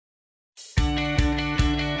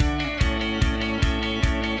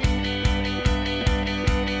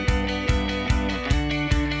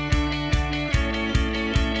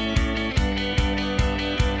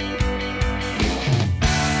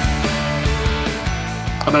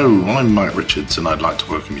Hello, I'm Mike Richards and I'd like to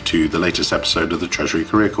welcome you to the latest episode of the Treasury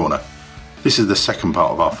Career Corner. This is the second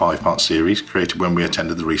part of our 5-part series created when we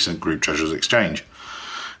attended the recent Group Treasurers Exchange. In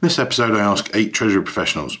this episode I ask 8 Treasury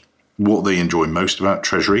professionals what they enjoy most about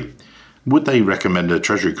Treasury. Would they recommend a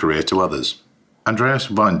Treasury career to others? Andreas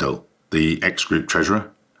Weindl, the ex-Group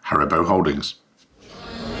Treasurer, Haribo Holdings.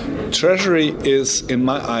 Treasury is, in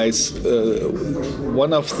my eyes,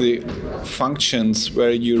 one of the functions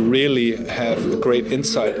where you really have a great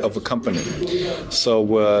insight of a company. So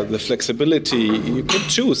the flexibility, you can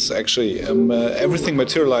choose actually. Everything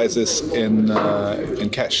materializes in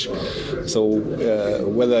cash. So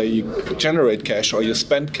whether you generate cash or you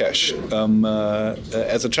spend cash,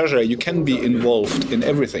 as a treasurer, you can be involved in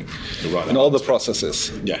everything, in all the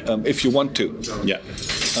processes, if you want to.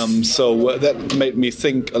 So that made me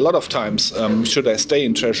think a lot of times, should I stay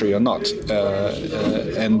in Treasury or not?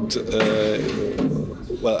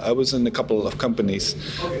 Well, I was in a couple of companies,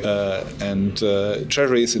 and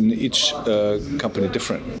Treasury is in each company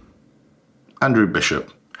different. Andrew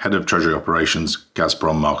Bishop, Head of Treasury Operations,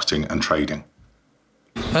 Gazprom Marketing and Trading.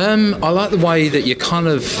 I like the way that you kind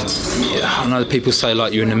of, I know people say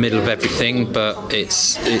like you're in the middle of everything, but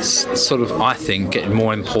it's sort of, I think, getting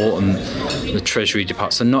more important, the Treasury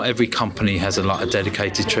department. So not every company has a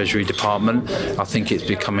dedicated Treasury department. I think it's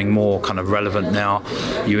becoming more kind of relevant now.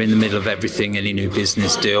 You're in the middle of everything, any new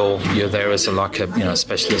business deal. You're there as a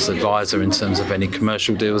specialist advisor in terms of any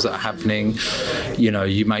commercial deals that are happening.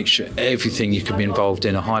 You make sure everything you could be involved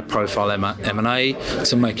in, a high profile M&A,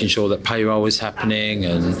 so making sure that payroll is happening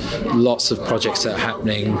and lots of projects that are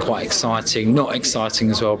happening, quite exciting, not exciting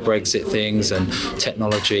as well, Brexit things and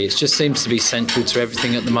technology. It just seems to be central to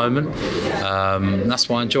everything at the moment. That's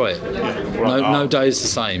why I enjoy it. No day is the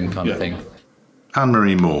same kind of thing.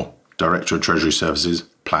 Anne-Marie Moore, Director of Treasury Services,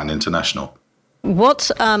 Plan International. What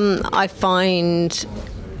I find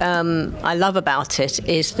I love about it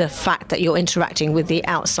is the fact that you're interacting with the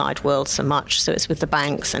outside world so much. So it's with the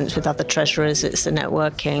banks and it's with other treasurers, it's the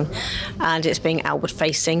networking, and it's being outward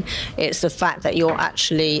facing. It's the fact that you're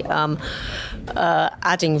actually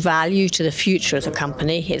adding value to the future of the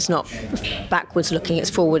company. It's not backwards looking, it's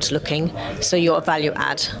forwards looking. So you're a value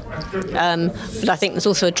add. But I think there's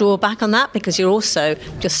also a drawback on that because you're so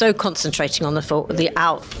concentrating on the forward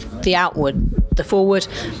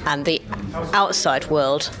and the outside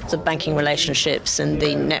world, the banking relationships and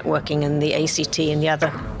the networking and the ACT and the other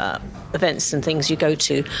events and things you go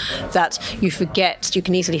to, that you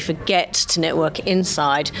can easily forget to network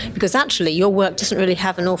inside because actually your work doesn't really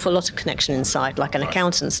have an awful lot of connection inside like an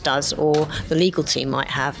accountant's does or the legal team might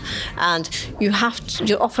have. And you're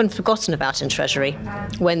often forgotten about in Treasury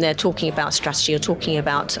when they're talking about strategy or talking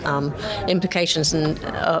about implications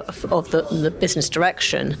of the business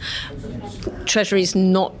direction. Treasury is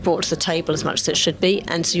not brought to the table as much as it should be,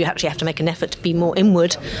 and so you actually have to make an effort to be more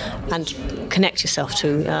inward and connect yourself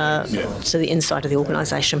to the inside of the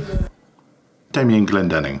organisation. Damien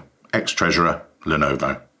Glendenning, ex-Treasurer,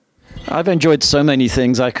 Lenovo. I've enjoyed so many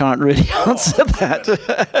things, I can't really answer that.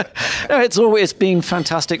 No, it's always been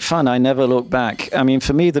fantastic fun. I never look back. I mean,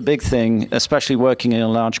 for me, the big thing, especially working in a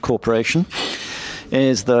large corporation,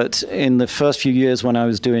 is that in the first few years when I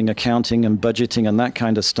was doing accounting and budgeting and that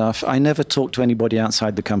kind of stuff, I never talked to anybody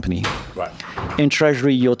outside the company. Right. In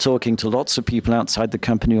Treasury, you're talking to lots of people outside the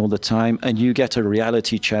company all the time, and you get a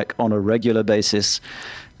reality check on a regular basis.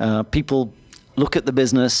 People look at the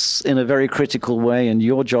business in a very critical way, and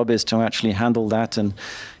your job is to actually handle that. And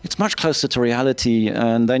it's much closer to reality,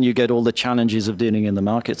 and then you get all the challenges of dealing in the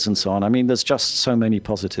markets and so on. I mean, there's just so many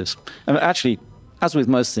positives. And actually, as with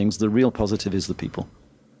most things, the real positive is the people.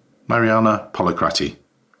 Mariana Polacrati,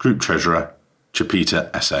 Group Treasurer,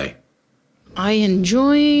 Chipita SA. I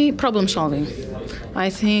enjoy problem solving.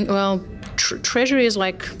 I think, Treasury is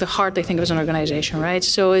like the heart, I think, of an organization, right?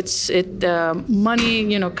 So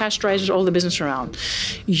money, cash drives all the business around.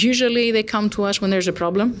 Usually they come to us when there's a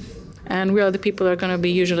problem. And we are the people that are going to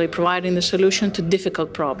be usually providing the solution to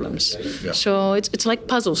difficult problems. Yeah. So it's like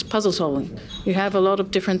puzzle solving. You have a lot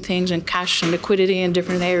of different things and cash and liquidity in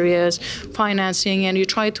different areas, financing, and you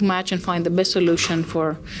try to match and find the best solution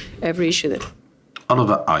for every issue there.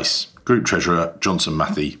 Oliver Ice, Group Treasurer, Johnson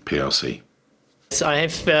Matthey PLC. So I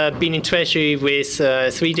have been in Treasury with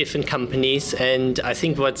 3 different companies, and I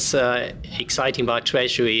think what's exciting about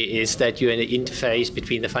Treasury is that you're in the interface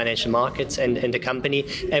between the financial markets and the company.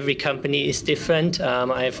 Every company is different.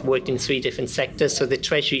 I've worked in 3 different sectors, so the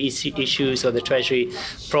Treasury issues or the Treasury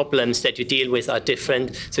problems that you deal with are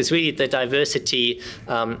different. So it's really the diversity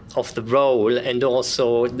of the role and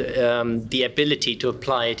also the ability to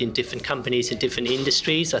apply it in different companies, in different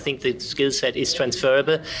industries. I think the skill set is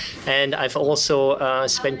transferable, and I've also also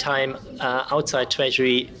spent time outside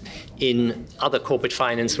Treasury in other corporate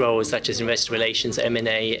finance roles such as investor relations,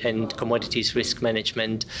 M&A, and commodities risk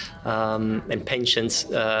management and pensions.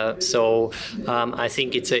 So I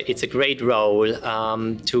think it's a great role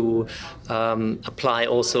to apply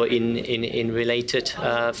also in related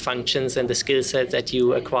functions, and the skill set that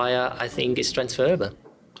you acquire, I think, is transferable.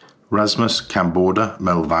 Rasmus Kamborda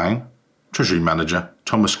Melvang, Treasury Manager,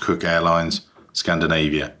 Thomas Cook Airlines,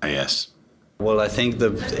 Scandinavia AS. Well, I think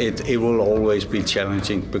that it will always be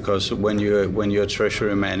challenging, because when you're a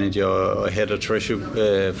treasury manager or head of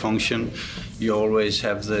treasury function, you always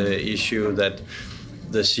have the issue that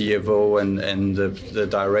the CFO and the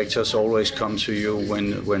directors always come to you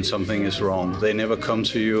when something is wrong. They never come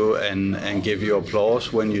to you and give you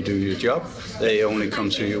applause when you do your job. They only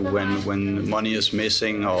come to you when money is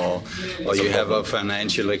missing or you have a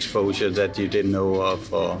financial exposure that you didn't know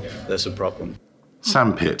of, or there's a problem.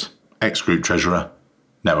 Sam Pitt, ex-Group Treasurer,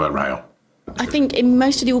 Network Rail. I think in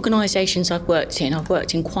most of the organisations I've worked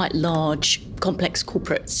in quite large, complex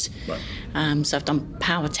corporates. Right. So I've done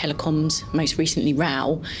power, telecoms, most recently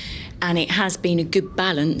Rail, and it has been a good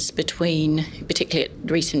balance between, particularly at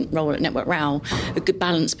the recent role at Network Rail, a good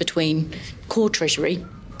balance between core treasury,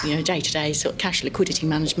 day-to-day sort of cash liquidity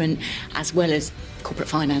management, as well as corporate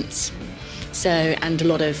finance. So, and a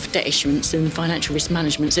lot of debt issuance and financial risk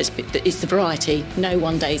management. So it's the variety. No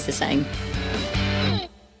one day is the same.